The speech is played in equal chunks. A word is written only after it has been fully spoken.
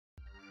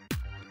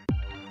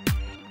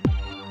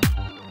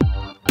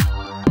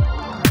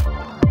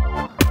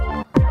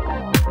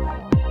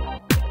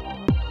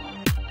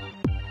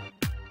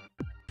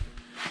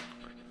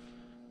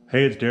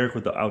Hey, it's Derek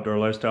with the Outdoor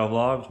Lifestyle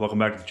Vlog. Welcome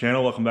back to the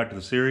channel. Welcome back to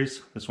the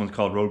series. This one's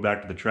called Road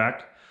Back to the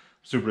Track.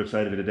 Super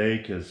excited today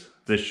because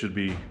this should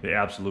be the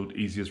absolute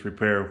easiest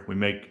repair we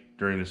make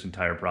during this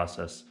entire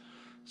process.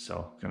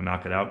 So, gonna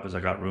knock it out because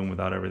I got room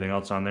without everything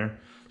else on there.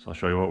 So I'll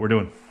show you what we're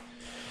doing.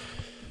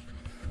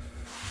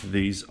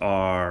 These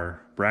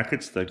are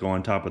brackets that go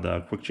on top of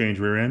the quick change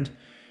rear end,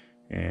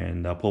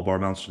 and pull bar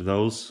mounts to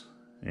those,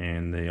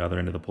 and the other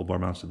end of the pull bar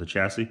mounts to the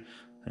chassis.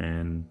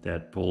 And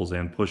that pulls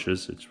and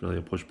pushes. It's really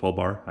a push-pull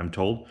bar, I'm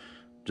told.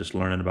 Just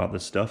learning about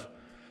this stuff.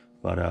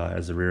 But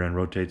as the rear end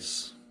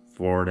rotates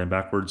forward and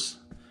backwards,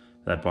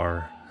 that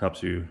bar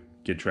helps you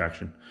get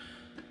traction,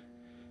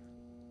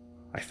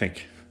 I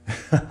think.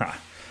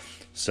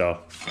 So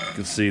you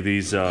can see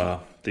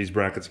these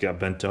brackets got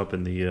bent up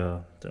in the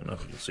don't know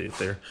if you can see it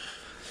there,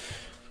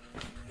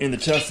 in the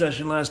test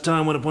session last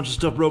time when a bunch of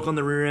stuff broke on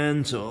the rear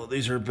end. So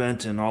these are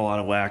bent and all out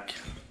of whack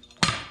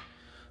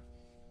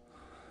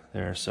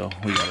there, so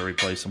we got to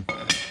replace them.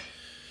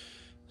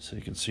 So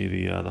you can see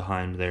the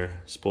Heim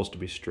there is supposed to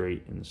be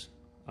straight, and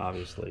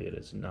obviously it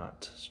is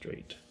not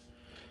straight.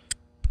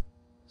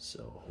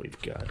 So we've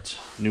got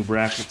new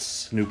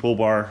brackets, new pull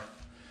bar.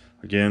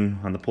 Again,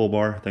 on the pull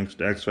bar, thanks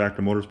to X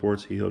Factor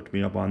Motorsports, he hooked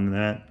me up on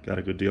that. Got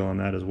a good deal on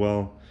that as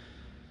well.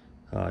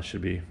 Should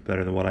be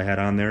better than what I had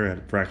on there at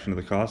a fraction of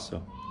the cost.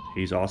 So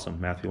he's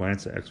awesome. Matthew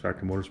Lance at X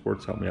Factor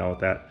Motorsports helped me out with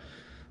that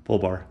pull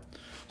bar.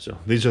 So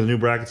these are the new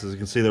brackets. As you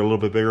can see, they're a little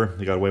bit bigger.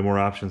 They got way more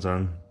options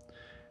on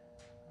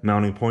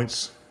mounting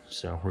points.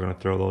 So we're gonna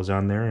throw those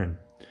on there, and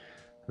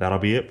that'll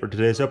be it for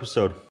today's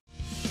episode.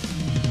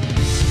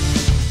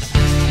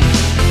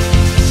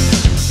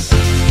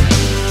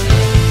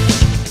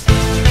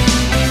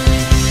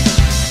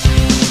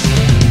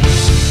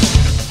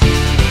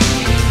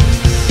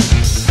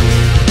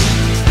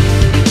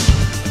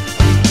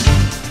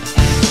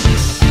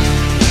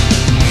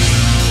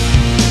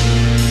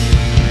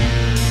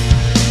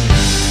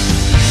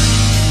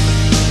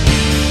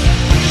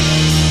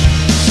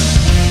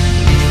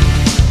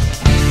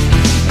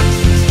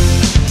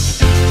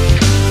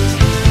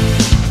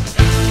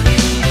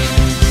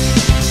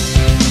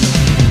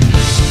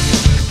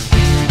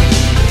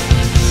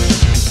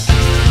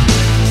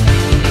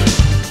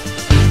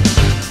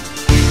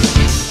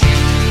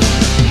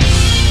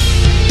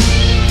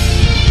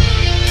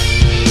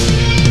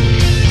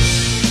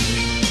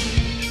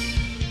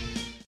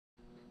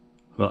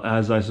 Well,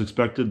 as I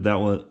suspected, that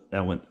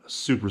went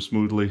super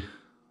smoothly,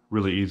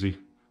 really easy,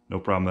 no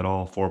problem at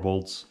all. 4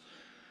 bolts,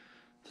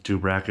 the 2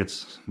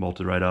 brackets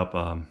bolted right up.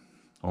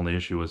 Only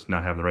issue was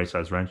not having the right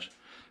size wrench.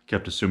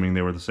 Kept assuming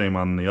they were the same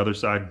on the other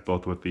side,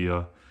 both with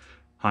the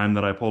Heim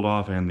that I pulled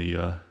off and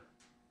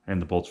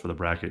the bolts for the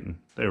bracket, and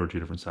they were 2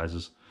 different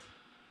sizes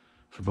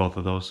for both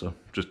of those. So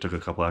just took a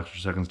couple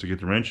extra seconds to get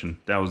the wrench, and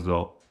that was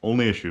the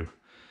only issue.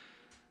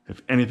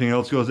 If anything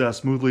else goes that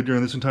smoothly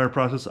during this entire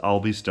process,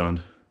 I'll be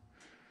stunned.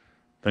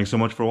 Thanks so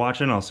much for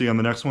watching. I'll see you on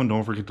the next one.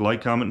 Don't forget to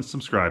like, comment, and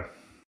subscribe.